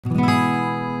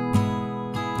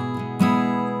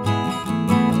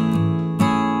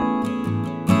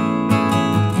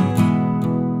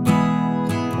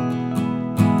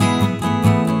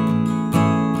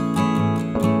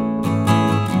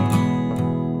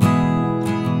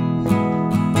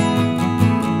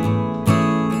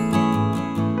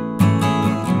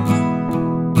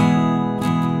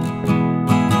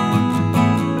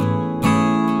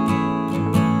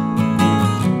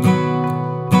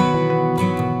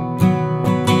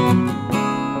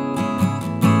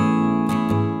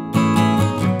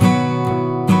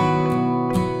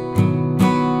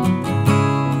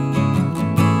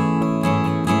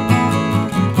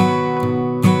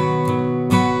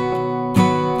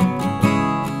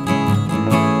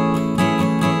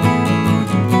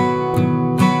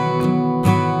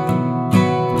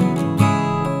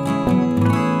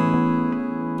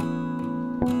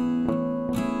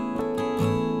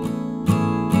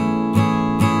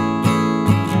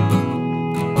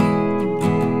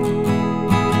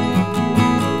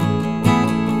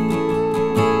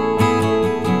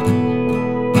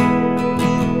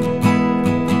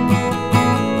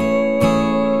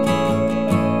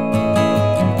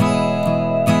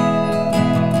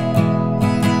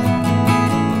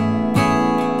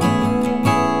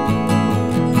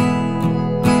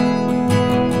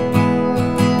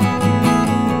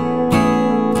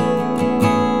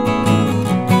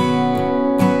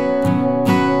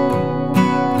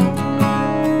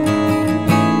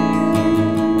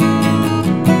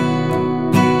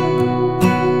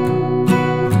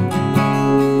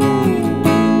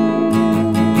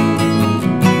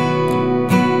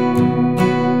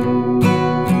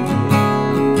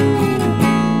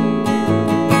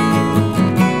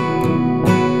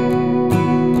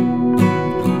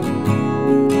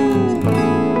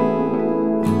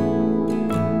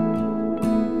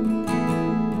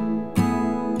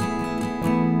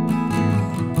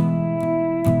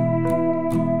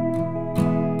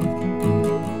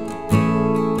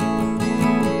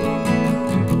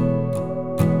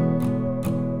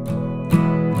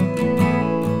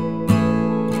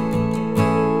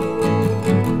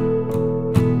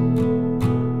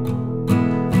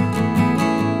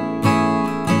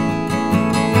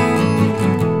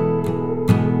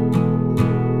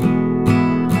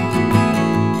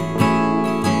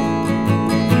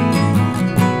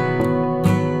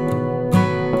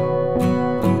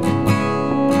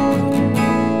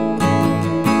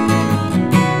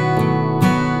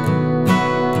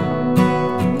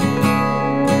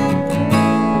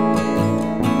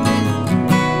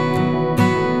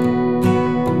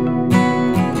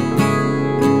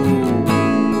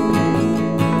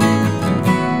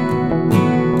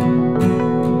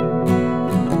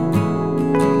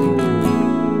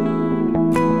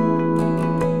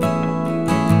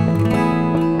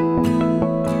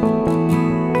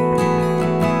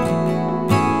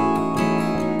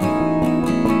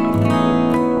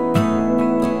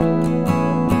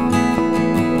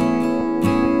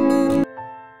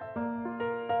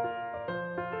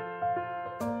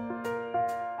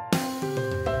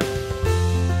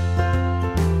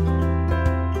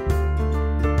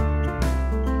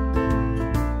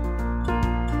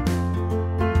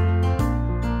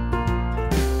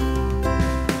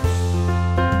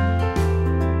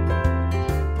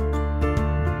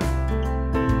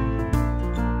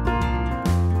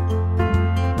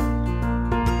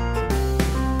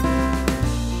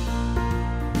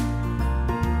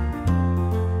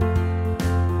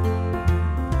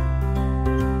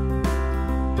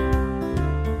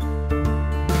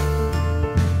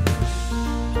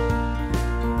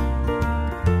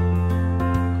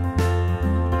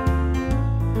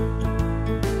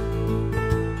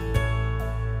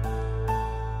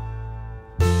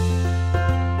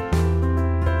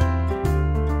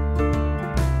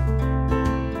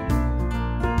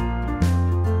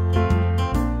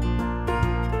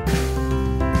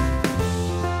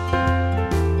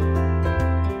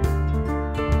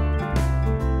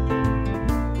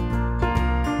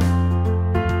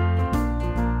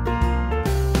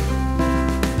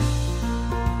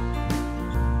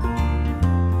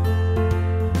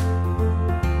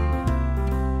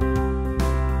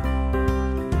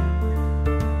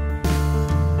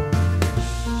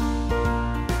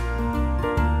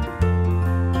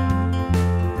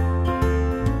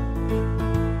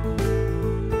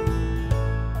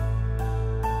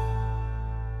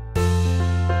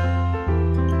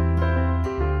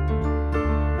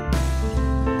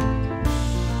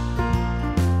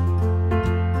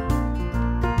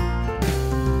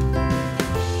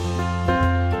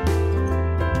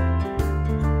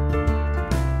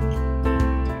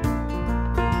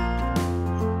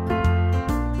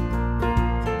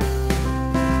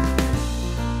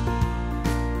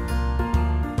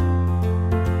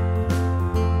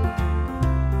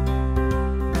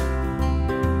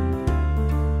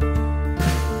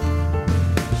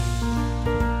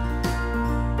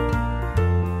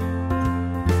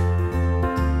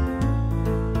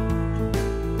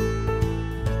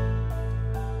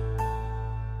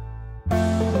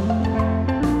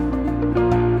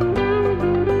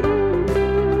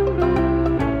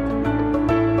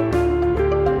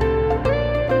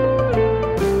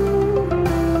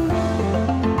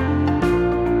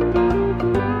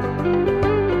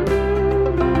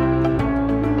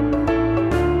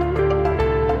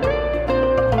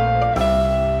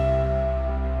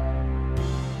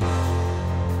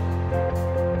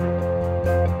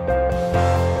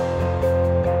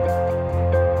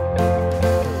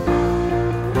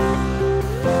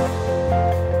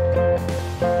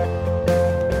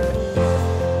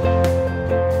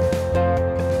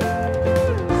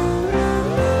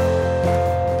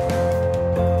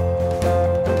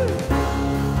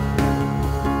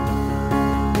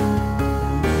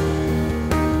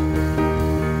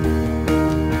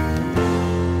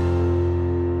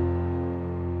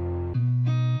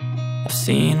I've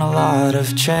seen a lot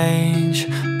of change,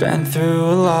 been through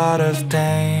a lot of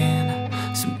pain.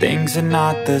 Some things are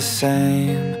not the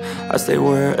same as they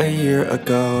were a year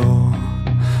ago,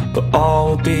 but all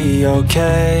will be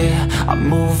okay. I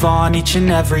move on each and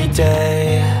every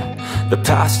day. The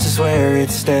past is where it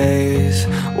stays,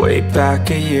 way back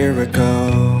a year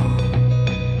ago.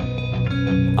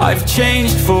 I've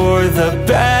changed for the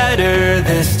better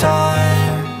this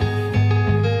time.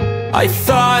 I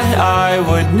thought I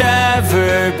would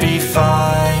never be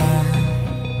fine.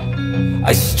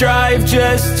 I strive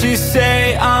just to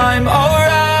say I'm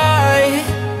alright,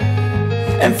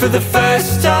 and for the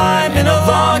first time in a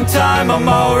long time I'm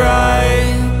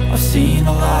alright. I've seen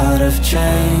a lot of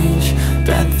change,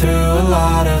 been through a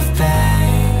lot of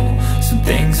pain. Some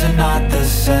things are not the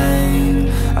same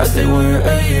as they were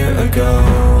a year ago,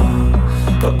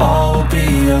 but all will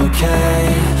be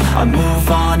okay. I move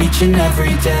on each and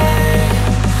every day.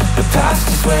 The past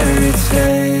is where it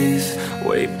stays,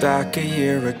 way back a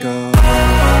year ago.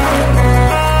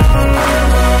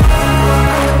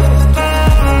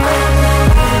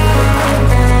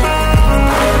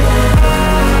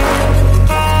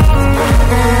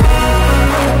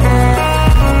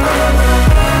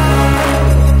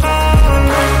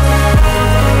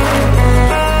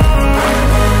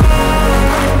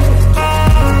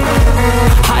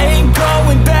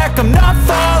 I'm not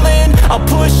falling, I'll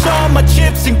push all my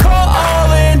chips and call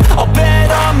all in. I'll bet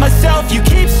on myself, you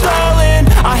keep stalling.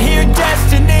 I hear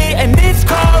destiny and it's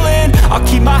calling. I'll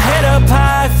keep my head up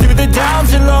high through the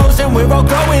downs and lows, and where I'll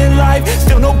go in life,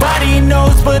 still nobody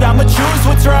knows. But I'ma choose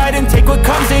what's right and take what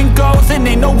comes and goes, and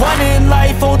ain't no one in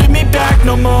life holding me back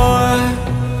no more.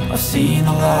 I've seen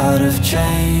a lot of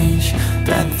change,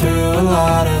 been through a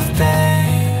lot of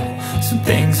pain. Some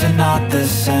things are not the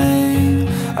same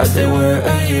as they were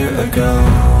a year ago,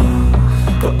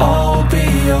 but all will be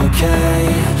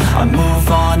okay. I move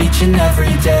on each and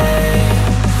every day.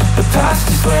 The past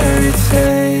is where it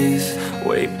stays,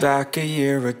 way back a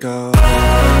year ago.